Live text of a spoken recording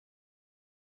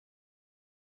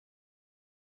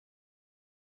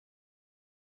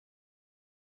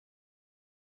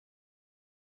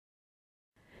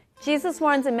Jesus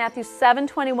warns in Matthew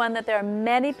 7:21 that there are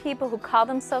many people who call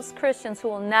themselves Christians who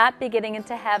will not be getting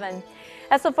into heaven.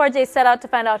 SO4J set out to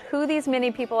find out who these many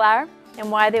people are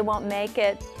and why they won't make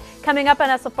it. Coming up on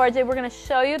SO4J, we're going to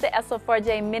show you the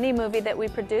SO4J mini movie that we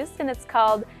produced, and it's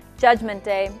called Judgment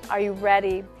Day. Are you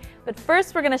ready? But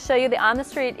first, we're going to show you the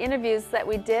on-the-street interviews that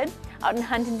we did out in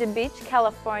Huntington Beach,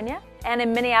 California, and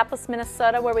in Minneapolis,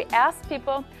 Minnesota, where we asked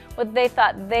people what they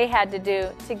thought they had to do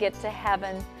to get to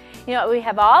heaven. You know, we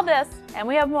have all this, and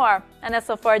we have more on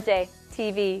SO4J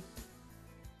TV.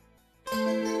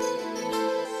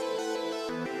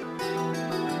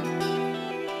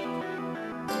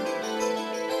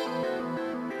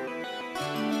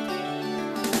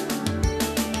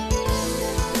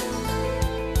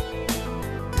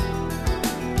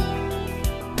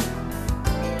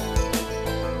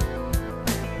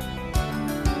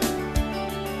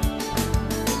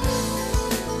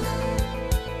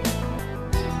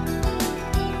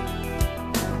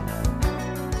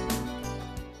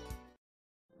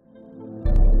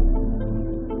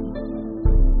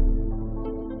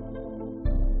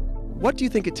 What do you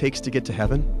think it takes to get to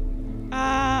heaven?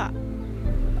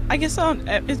 I guess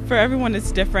for everyone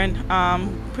it's different.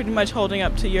 Pretty much holding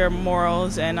up to your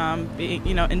morals and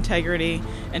integrity,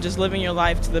 and just living your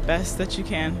life to the best that you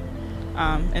can,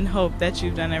 and hope that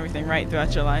you've done everything right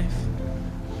throughout your life.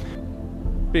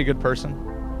 Be a good person.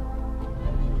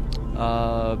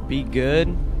 Be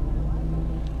good.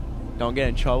 Don't get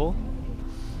in trouble.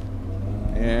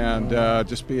 And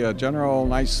just be a general,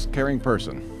 nice, caring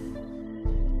person.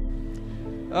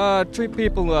 Treat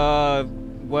people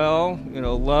well,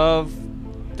 love,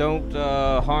 don't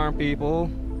harm people.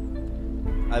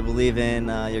 I believe in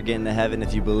you're getting to heaven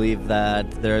if you believe that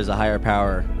there is a higher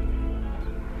power.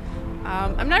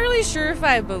 I'm not really sure if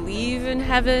I believe in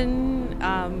heaven.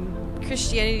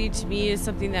 Christianity to me is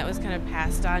something that was kind of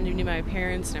passed on to me by my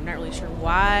parents, and I'm not really sure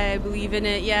why I believe in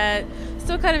it yet.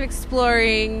 Still kind of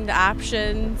exploring the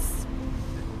options.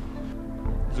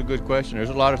 It's a good question. There's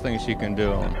a lot of things you can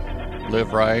do.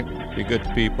 Live right, be good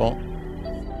to people.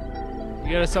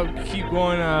 You gotta keep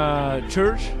going to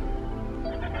church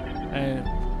and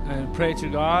pray to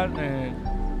God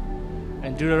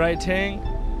and do the right thing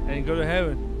and go to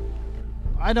heaven.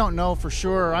 I don't know for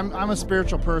sure. I'm a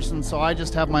spiritual person, so I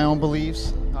just have my own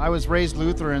beliefs. I was raised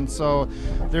Lutheran, so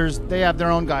they have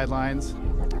their own guidelines.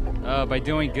 By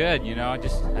doing good,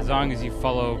 just as long as you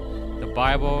follow the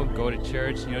Bible, go to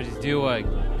church, just do what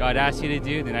God asks you to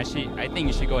do, then I think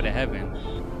you should go to heaven.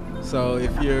 So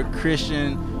if you're a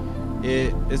Christian,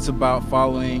 it's about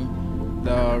following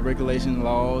the regulation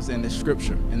laws and the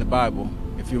scripture in the Bible.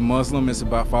 If you're Muslim, it's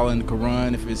about following the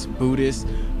Quran. If it's Buddhist,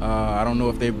 I don't know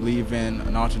if they believe in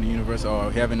an alternate universe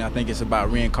or heaven. I think it's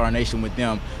about reincarnation with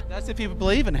them. That's if you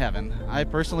believe in heaven. I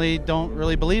personally don't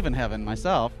really believe in heaven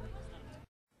myself.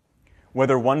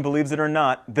 Whether one believes it or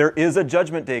not, there is a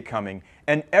judgment day coming,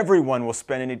 and everyone will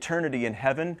spend an eternity in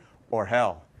heaven or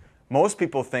hell. Most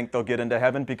people think they'll get into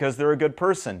heaven because they're a good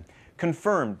person,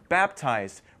 confirmed,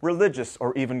 baptized, religious,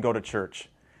 or even go to church.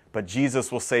 But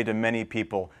Jesus will say to many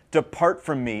people, "Depart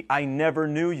from me, I never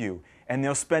knew you," and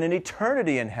they'll spend an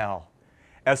eternity in hell.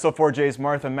 SO4J's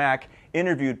Martha Mack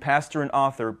interviewed pastor and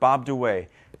author Bob DeWay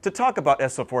to talk about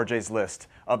SO4J's list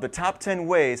of the top 10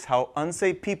 ways how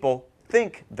unsaved people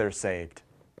think they're saved.